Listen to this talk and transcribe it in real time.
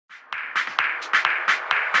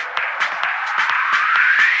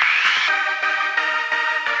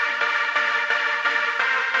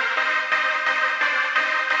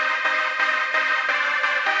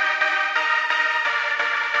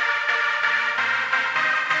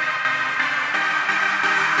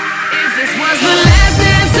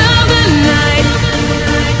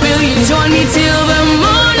join me till the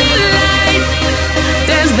morning light?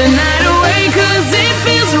 Dance the night away 'cause it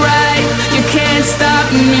feels right. You can't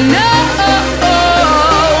stop me, no.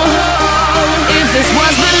 If this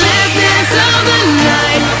was the last dance of the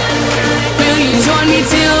night, will you join me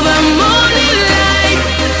till the morning light?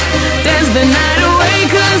 Dance the night away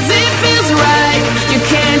 'cause it feels right. You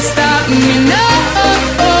can't stop me, no.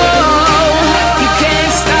 You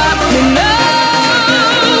can't stop me, no.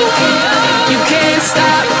 You can't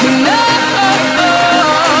stop me, no.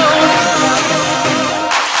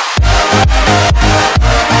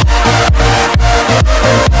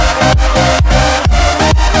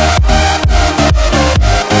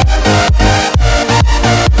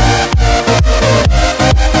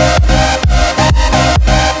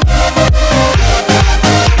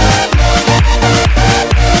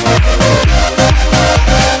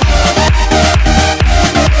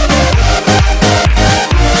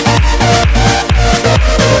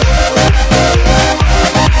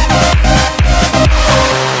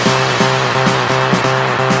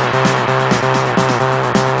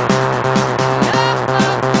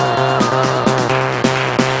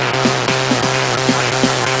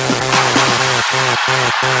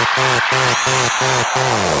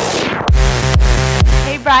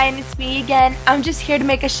 Hey Brian, it's me again. I'm just here to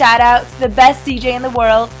make a shout out to the best DJ in the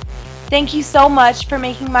world. Thank you so much for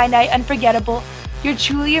making my night unforgettable. You're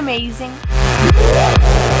truly amazing.